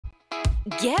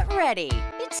Get ready.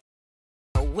 It's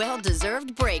a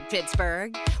well-deserved break,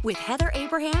 Pittsburgh, with Heather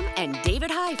Abraham and David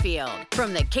Highfield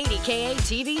from the KDKA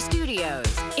TV studios.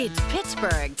 It's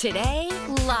Pittsburgh Today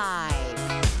Live.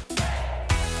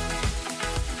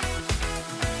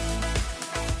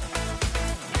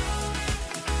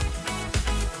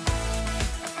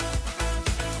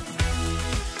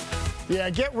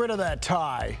 Yeah, get rid of that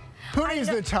tie. Who needs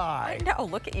the tie? I know,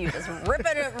 look at you, just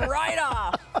ripping it right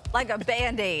off like a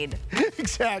Band-Aid.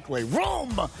 Exactly.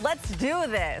 Vroom! Let's do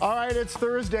this. All right, it's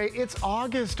Thursday. It's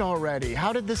August already.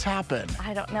 How did this happen?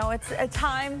 I don't know. It's a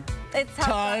time. It's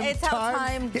how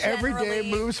time Every day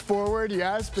moves forward,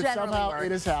 yes, but somehow works.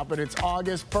 it has happened. It's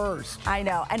August 1st. I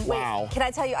know. And wow. Wait, can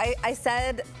I tell you, I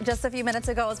said just a few minutes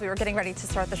ago as we were getting ready to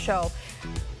start the show,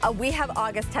 we have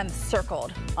August 10th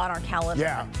circled on our calendar.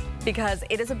 Yeah. Because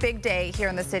it is a big day here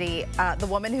in the city. The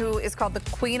woman who is called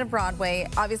the Queen of Broadway,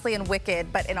 obviously in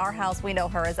Wicked, but in our house we know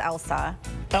her as Elsa.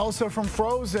 Elsa from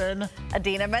Frozen.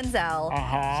 Idina Menzel.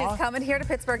 She's coming here to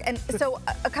Pittsburgh. And so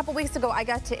a couple weeks ago I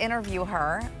got to interview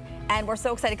her. And we're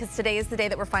so excited because today is the day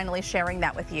that we're finally sharing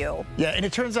that with you. Yeah, and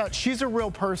it turns out she's a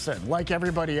real person like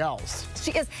everybody else.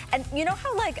 She is. And you know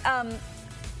how like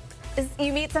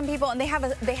you meet some people and they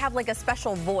have like a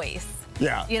special voice.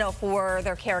 Yeah. You know, for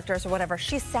their characters or whatever.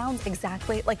 She sounds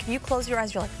exactly like if you close your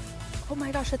eyes, you're like, oh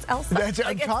my gosh, it's Elsa.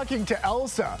 I'm talking to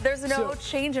Elsa. There's no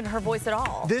change in her voice at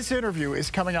all. This interview is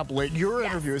coming up late. Your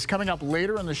interview is coming up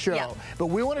later in the show. But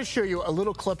we want to show you a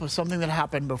little clip of something that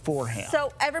happened beforehand.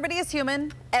 So everybody is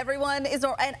human. Everyone is,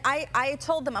 and I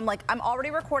told them, I'm like, I'm already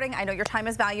recording. I know your time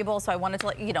is valuable, so I wanted to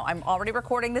let you know, I'm already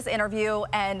recording this interview.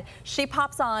 And she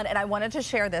pops on, and I wanted to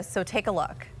share this, so take a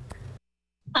look.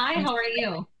 Hi, how are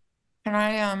you? Can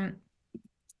I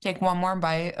take one more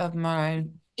bite of my...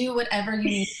 Do whatever you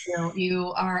need to do.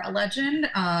 You are a legend,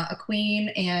 a queen,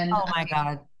 and... Oh my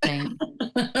God, thanks.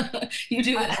 You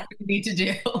do whatever you need to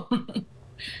do.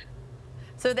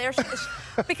 So there,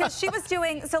 because she was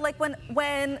doing, so like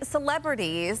when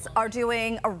celebrities are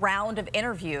doing a round of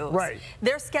interviews,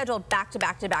 they're scheduled back to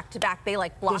back to back to back. They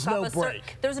like block off a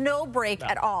break. There's no break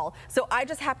at all. So I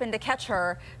just happened to catch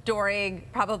her during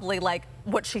probably like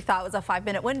what she thought was a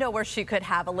 5-minute window where she could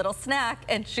have a little snack,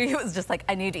 and she was just like,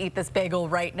 I need to eat this bagel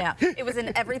right now. It was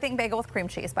an everything bagel with cream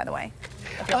cheese, by the way.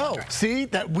 Oh, see,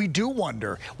 that we do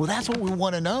wonder. Well, that's what we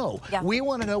want to know. Yeah. We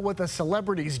want to know what the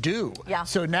celebrities do. Yeah.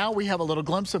 So now we have a little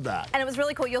glimpse of that. And it was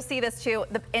really cool. You'll see this too.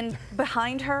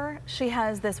 Behind her, she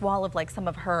has this wall of like some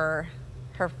of her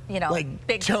you know, like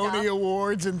big Tony stuff.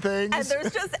 Awards and things. And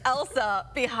there's just Elsa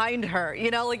behind her, you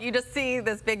know, like you just see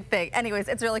this big thing. Anyways,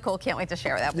 it's really cool. Can't wait to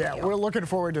share that with you. Yeah, we're looking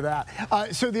forward to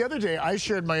that. So the other day, I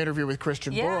shared my interview with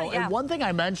Christian Borle, and one thing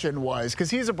I mentioned was,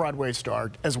 because he's a Broadway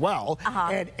star as well,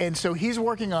 and so he's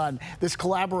working on this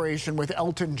collaboration with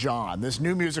Elton John, this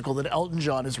new musical that Elton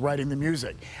John is writing the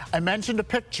music. I mentioned a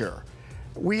picture.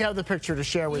 We have the picture to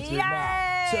share with you now.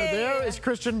 So there is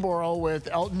Christian Borle with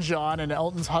Elton John and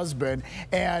Elton's husband,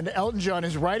 and Elton John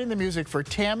is writing the music for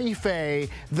Tammy Faye,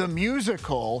 the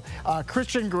musical.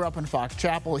 Christian grew up in Fox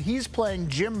Chapel. He's playing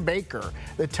Jim Baker,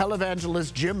 the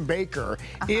televangelist Jim Baker,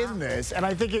 in this, and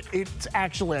I think it's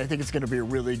actually, I think it's going to be a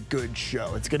really good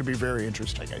show. It's going to be very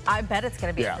interesting, I think. I bet it's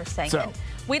going to be interesting. So,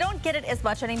 we don't get it as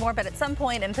much anymore, but at some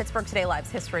point in Pittsburgh Today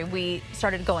Live's history, we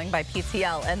started going by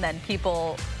PTL, and then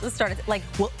people started like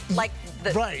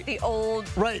the old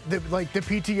like the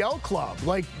PTL club,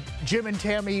 like Jim and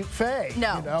Tammy Faye. You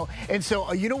know, and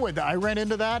so you know what? I ran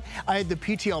into that. I had the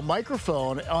PTL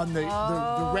microphone on the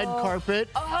red carpet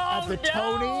at the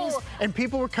Tonys, and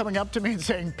people were coming up to me and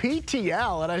saying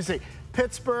PTL, and I say,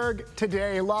 Pittsburgh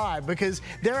Today Live, because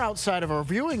they're outside of our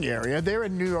viewing area. They're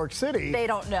in New York City. They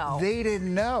don't know. They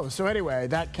didn't know. So anyway,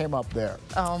 that came up there.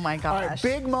 Oh my gosh. All right,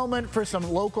 big moment for some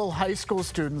local high school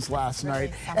students last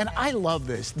night. And I love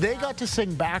this. They got to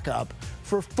sing backup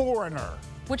for Foreigner.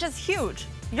 Which is huge.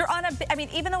 You're on I mean,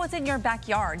 even though it's in your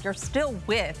backyard, you're still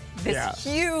with this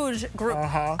huge group.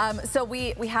 So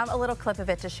we have a little clip of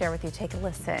it to share with you. Take a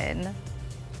listen.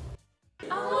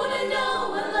 I wanna know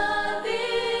what love is.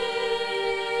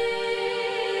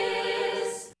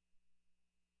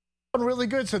 Really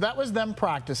good. So that was them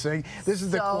practicing. This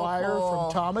is the choir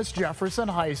from Thomas Jefferson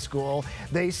High School.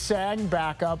 They sang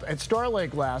backup at Star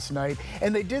Lake last night,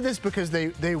 and they did this because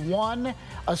they won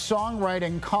a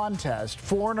songwriting contest.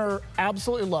 Foreigner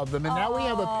absolutely loved them, and now we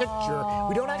have a picture.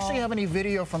 We don't actually have any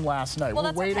video from last night. Well,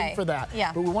 we're waiting for that.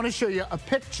 Yeah. But we want to show you a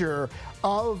picture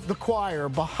of the choir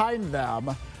behind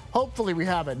them Hopefully we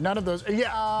haven't. None of those.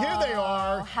 Yeah, here they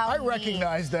are. I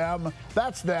recognize them.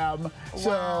 That's them.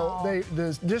 Wow. So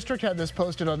the district had this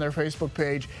posted on their Facebook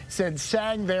page, said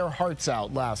sang their hearts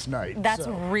out last night. That's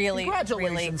so, really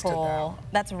cool.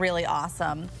 That's really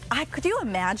awesome. Could you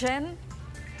imagine?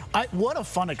 What a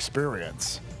fun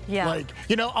experience. Yeah. Like,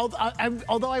 you know,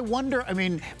 although I wonder, I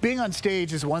mean, being on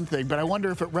stage is one thing, but I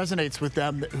wonder if it resonates with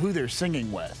them who they're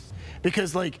singing with.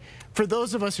 Because, like, for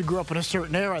those of us who grew up in a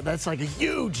certain era, that's like a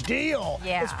huge deal.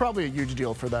 Yeah. It's probably a huge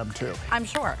deal for them, too. I'm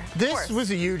sure. This was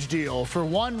a huge deal for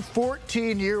one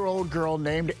 14-year-old girl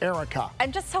named Erica.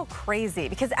 And just so crazy,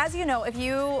 because as you know, if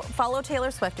you follow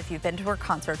Taylor Swift, if you've been to her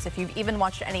concerts, if you've even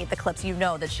watched any of the clips, you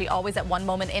know that she always, at one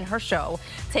moment in her show,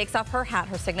 takes off her hat,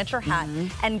 her signature hat,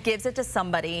 and gives it to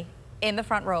somebody in the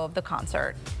front row of the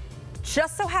concert.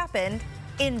 Just so happened,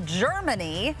 in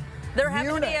Germany, there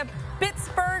happened to be a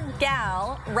Pittsburgh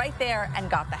gal right there and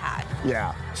got the hat.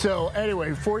 Yeah. So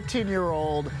anyway,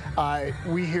 14-year-old,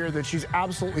 we hear that she's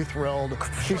absolutely thrilled.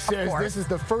 She says this is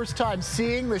the first time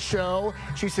seeing the show.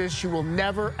 She says she will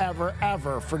never, ever,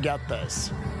 ever forget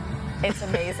this. It's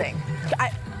amazing.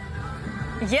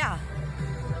 Yeah.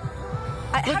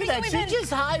 Look at that. She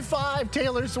just high-fived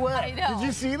Taylor Swift. I know. Did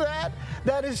you see that?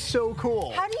 That is so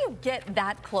cool. How do you get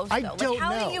that close, though? I don't know.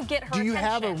 How do you get her Do you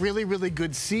attention? have a really, really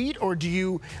good seat, or do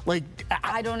you, like...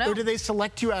 I don't know. Or do they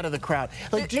select you out of the crowd?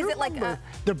 Like, do you remember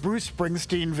the Bruce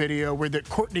Springsteen video where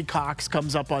Courtney Cox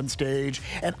comes up on stage?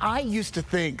 And I used to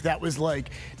think that was like...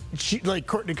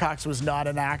 Courtney Cox was not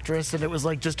an actress, and it was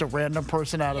like just a random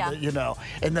person out of the, you know.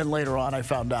 And then later on, I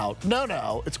found out,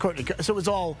 no, it's Courtney Cox. So it was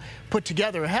all put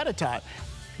together ahead of time.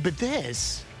 But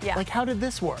this, like, how did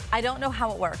this work? I don't know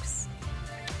how it works.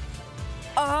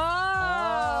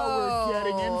 Oh, we're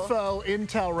getting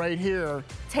intel right here.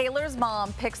 Taylor's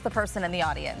mom picks the person in the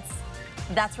audience.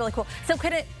 That's really cool. So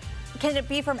can it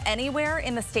be from anywhere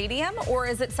in the stadium, or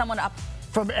is it someone up?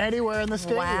 From anywhere in the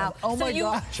stadium. Wow. Oh my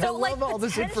gosh, I love all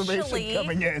this information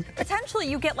coming in. Potentially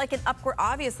you get like an upgrade,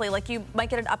 obviously, like you might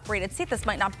get an upgraded seat. This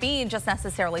might not be just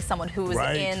necessarily someone who's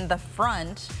in the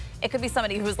front. It could be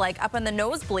somebody who's like up in the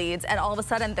nosebleeds, and all of a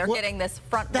sudden they're getting this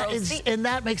front row seat. And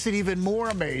that makes it even more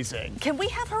amazing. Can we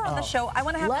have her on the show? I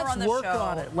want to have her on the show. Let's work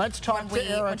on it. Let's talk to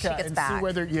Erica and see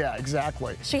whether,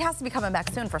 exactly. She has to be coming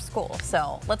back soon for school,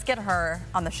 so let's get her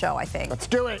on the show, I think. Let's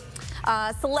do it.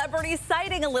 Celebrity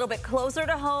sighting a little bit closer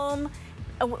to home.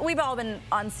 We've all been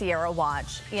on Sierra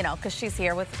watch, you know, because she's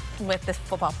here with this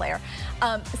football player.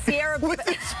 Sierra with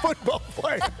this football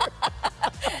player.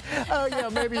 Oh yeah,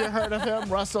 maybe you heard of him,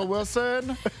 Russell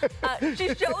Wilson. She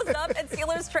shows up at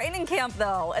Steelers training camp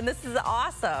though, and this is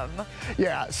awesome.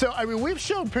 Yeah, so I mean, we've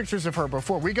shown pictures of her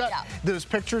before. We got those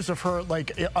pictures of her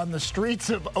like on the streets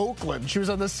of Oakland. She was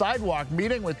on the sidewalk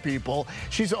meeting with people.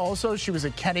 She was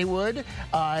at Kennywood,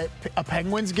 a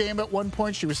Penguins game at one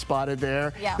point. She was spotted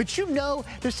there. Yeah. But you know,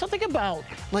 there's something about,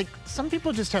 like, some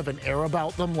people just have an air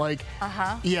about them, like,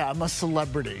 yeah, I'm a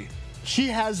celebrity. She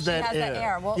has that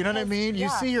air. Well, you know what I mean? You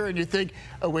see her and you think,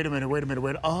 oh, wait a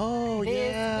minute. Oh,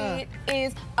 this beat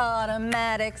is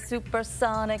automatic,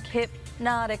 supersonic,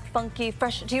 hypnotic, funky,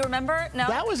 fresh. Do you remember? No?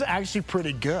 That was actually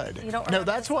pretty good. You don't remember? No,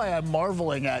 that's why I'm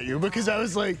marveling at you, because I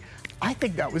was like, I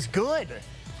think that was good.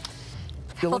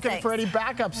 You're looking for any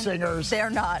backup singers.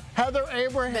 They're not. Heather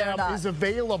Abraham is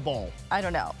available. I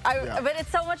don't know. But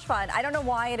it's so much fun. I don't know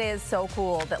why it is so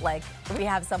cool that, like, we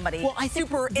have somebody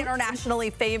super internationally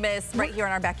famous right here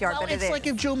in our backyard. Well, but it's like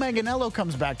if Joe Manganiello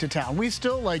comes back to town. We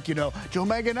still, like, you know, Joe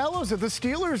Manganiello's at the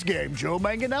Steelers game. Joe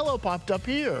Manganiello popped up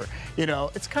here. You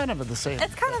know, it's kind of the same thing.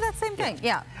 It's kind of that same thing,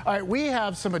 yeah. All right, we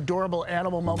have some adorable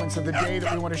animal moments of the day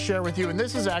that we want to share with you. And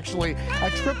this is actually a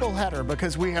triple header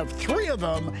because we have 3 of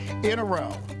them in a row.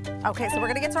 Okay, so we're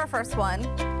going to get to our first one.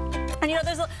 And, you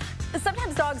know,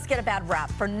 sometimes dogs get a bad rap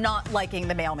for not liking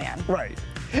the mailman. Right.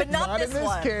 But not this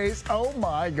one. In this case. Oh,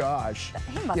 my gosh.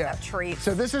 He must have treats.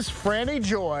 So this is Franny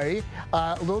Joy,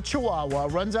 a little Chihuahua,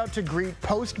 runs out to greet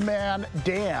Postman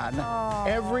Dan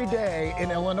every day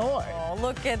in Illinois. Oh,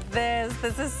 look at this.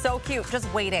 This is so cute.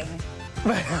 Just waiting.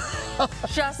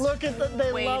 Just look at them.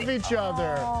 They love each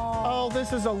other. Oh,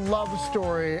 this is a love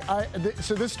story.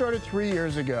 So this started 3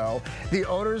 years ago. The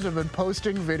owners have been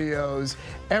posting videos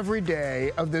every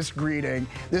day of this greeting.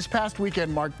 This past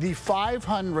weekend marked the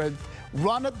 500th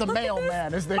Run at the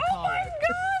Mailman, as they call it. Oh my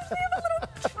gosh, they have a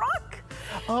little truck.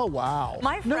 Oh, wow.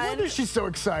 No wonder she's so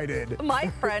excited. My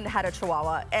friend had a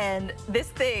Chihuahua, and this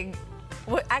thing,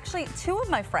 actually 2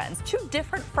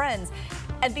 different friends,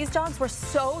 and these dogs were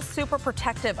so super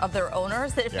protective of their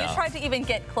owners that if you tried to even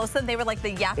get close to them, they were like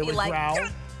the yappy,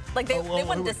 like they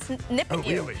wanted to snip at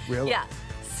you. Really? Yeah.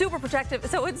 super protective.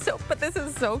 But this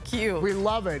is so cute. We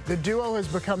love it. The duo has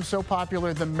become so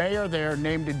popular, the mayor there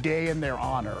named a day in their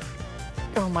honor.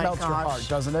 Oh my gosh. Melts your heart,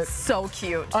 doesn't it? So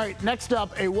cute. All right, next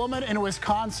up, a woman in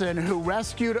Wisconsin who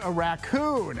rescued a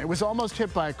raccoon. It was almost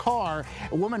hit by a car.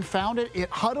 A woman found it. It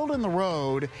huddled in the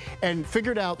road and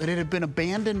figured out that it had been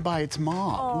abandoned by its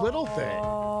mom. Oh, little thing.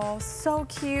 Oh, so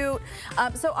cute.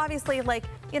 So obviously, like,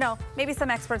 you know, maybe some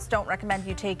experts don't recommend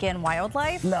you take in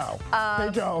wildlife. No, they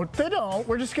don't. They don't.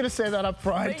 We're just going to say that up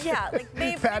front. Yeah, like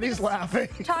maybe Patty's laughing.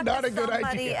 Talk Not to a good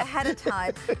somebody idea. ahead of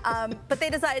time. But they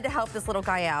decided to help this little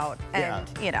guy out, and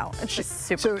you know, it's just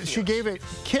super cute. She gave it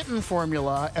kitten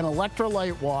formula and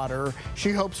electrolyte water.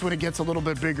 She hopes when it gets a little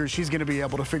bit bigger, she's going to be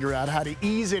able to figure out how to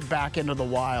ease it back into the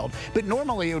wild. But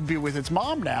normally it would be with its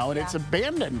mom now, and it's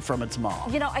abandoned from its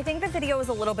mom. You know, I think the video is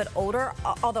a little bit older,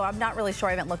 although I'm not really sure.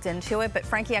 I haven't looked into it. But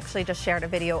Frankie actually just shared a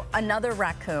video, another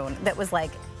raccoon that was like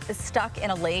stuck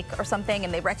in a lake or something,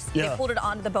 and they pulled it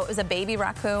onto the boat. It was a baby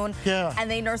raccoon,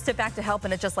 and they nursed it back to health,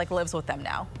 and it just like lives with them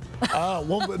now. Oh,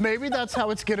 well, maybe that's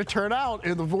how it's going to turn out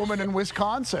in the woman in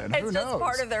Wisconsin. Who knows? It's just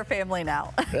part of their family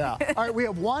now. Yeah. All right, we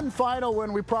have one final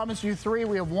one. We promised you three.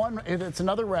 We have one. It's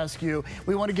another rescue.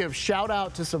 We want to give shout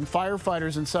out to some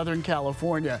firefighters in Southern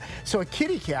California. So a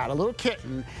kitty cat, a little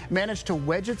kitten, managed to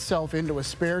wedge itself into a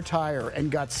spare tire and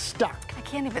got stuck. I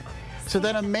can't even. So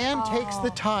then a man takes the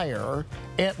tire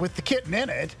with the kitten in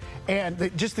it,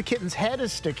 and just the kitten's head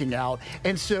is sticking out,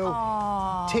 and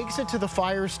so takes it to the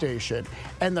fire station.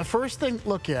 And the first thing,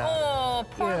 look at it. Oh,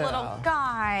 poor little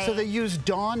guy. So they used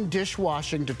Dawn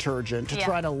dishwashing detergent to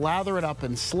try to lather it up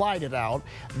and slide it out.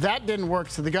 That didn't work,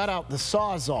 so they got out the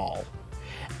Sawzall.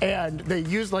 And they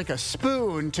used like a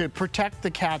spoon to protect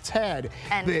the cat's head.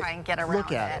 And try and get around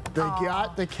Look at it. They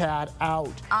got the cat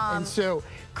out. And so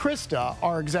Krista,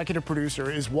 our executive producer,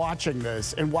 is watching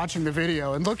this and watching the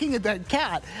video and looking at that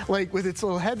cat, like with its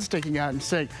little head sticking out and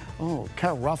saying, oh,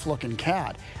 kind of rough looking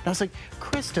cat. And I was like,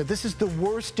 Krista, this is the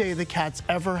worst day the cat's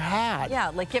ever had. Yeah,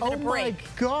 like give it a break. Oh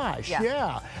my gosh,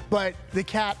 yeah. But the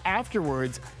cat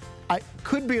afterwards, I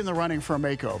could be in the running for a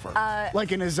makeover,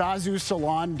 like an Azazu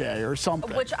salon day or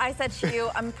something. Which I said to you,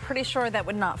 I'm pretty sure that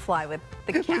would not fly with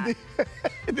the cat.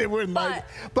 They wouldn't like,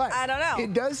 but I don't know.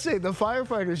 It does say the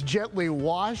firefighters gently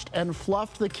washed and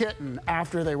fluffed the kitten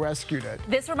after they rescued it.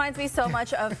 This reminds me so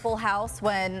much of Full House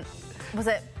when, was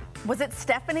it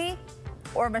Stephanie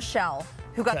or Michelle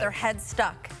who got their head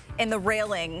stuck in the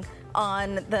railing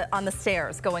on the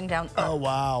stairs going down. Oh,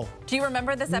 wow. Do you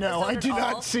remember this episode? No, I do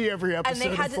not see every episode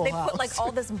and of Full House. They put like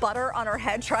all this butter on her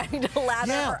head trying to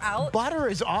lather her out. Butter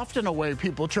is often a way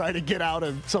people try to get out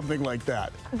of something like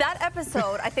that. That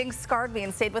episode, I think, scarred me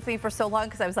and stayed with me for so long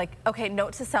because I was like, okay,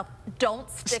 note to self, don't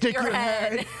stick your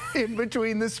head in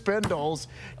between the spindles.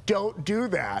 Don't do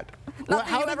that. Well,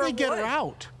 how did they get her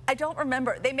out? I don't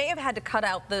remember. They may have had to cut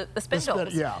out the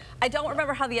spindles. I don't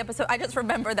remember how the episode. I just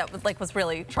remember that was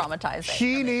really traumatizing.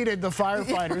 She needed the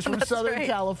firefighters from Southern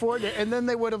California, and then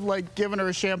they would have given her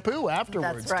a shampoo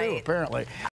afterwards too, apparently.